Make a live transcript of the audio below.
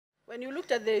When you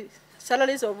looked at the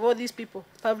salaries of all these people,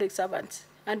 public servants,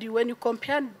 and when you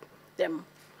compare them,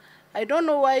 I don't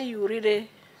know why you really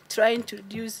trying to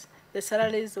reduce the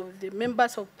salaries of the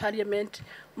members of parliament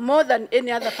more than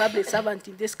any other public servant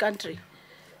in this country.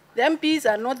 The MPs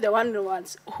are not the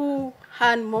ones who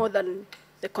earn more than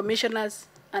the commissioners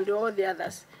and all the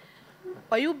others.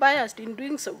 Are you biased in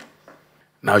doing so?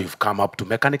 Now you've come up to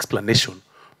make an explanation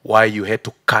why you had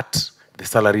to cut the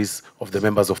salaries of the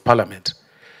members of parliament.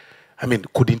 I mean,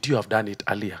 couldn't you have done it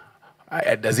earlier?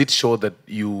 Does it show that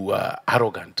you are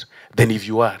arrogant? Then if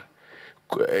you are,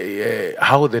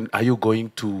 how then are you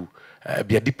going to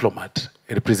be a diplomat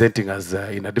representing us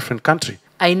in a different country?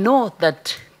 I know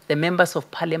that the members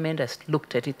of parliament has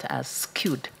looked at it as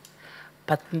skewed,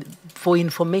 but for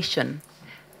information,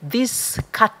 this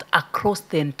cut across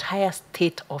the entire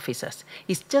state officers.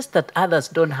 It's just that others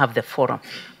don't have the forum,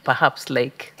 perhaps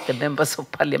like the members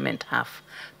of parliament have,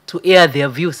 to air their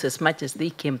views as much as they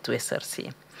came to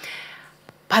SRC.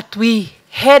 But we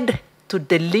had to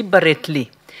deliberately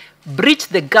bridge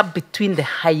the gap between the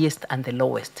highest and the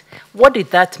lowest. What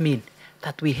did that mean?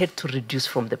 That we had to reduce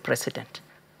from the president.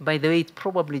 By the way, it's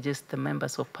probably just the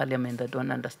members of parliament that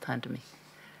don't understand me.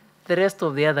 The rest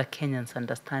of the other Kenyans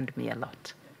understand me a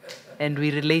lot. And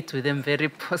we relate with them very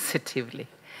positively.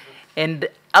 And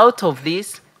out of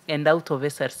this and out of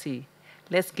SRC,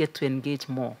 let's get to engage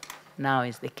more now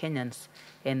as the Kenyans.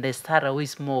 And the Sarah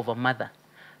is more of a mother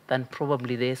than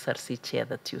probably the SRC chair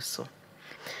that you saw.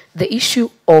 The issue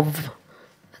of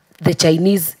the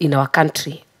Chinese in our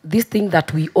country, this thing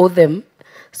that we owe them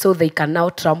so they can now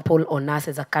trample on us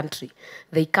as a country.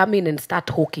 They come in and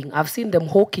start hawking. I've seen them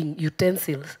hawking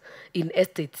utensils in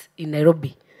estates in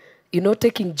Nairobi. You know,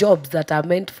 taking jobs that are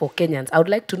meant for Kenyans. I would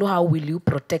like to know how will you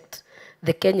protect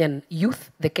the Kenyan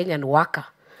youth, the Kenyan worker,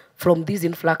 from this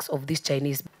influx of these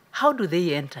Chinese. How do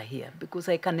they enter here? Because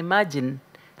I can imagine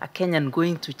a Kenyan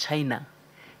going to China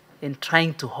and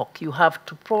trying to hawk. You have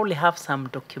to probably have some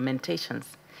documentations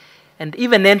and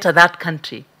even enter that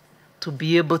country to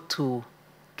be able to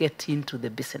get into the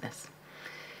business.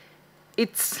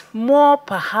 It's more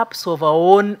perhaps of our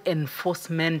own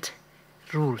enforcement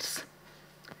rules.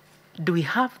 Do we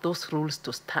have those rules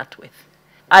to start with?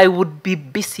 I would be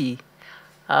busy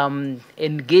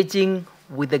engaging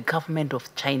with the government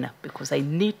of China because I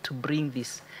need to bring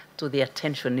this to their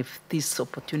attention if this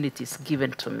opportunity is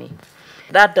given to me.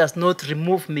 That does not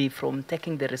remove me from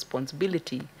taking the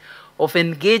responsibility of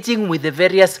engaging with the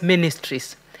various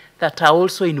ministries that are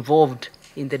also involved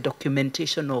in the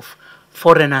documentation of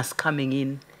foreigners coming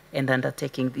in and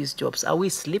undertaking these jobs. Are we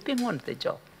sleeping on the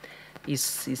job?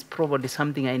 Is probably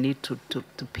something I need to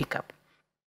pick up.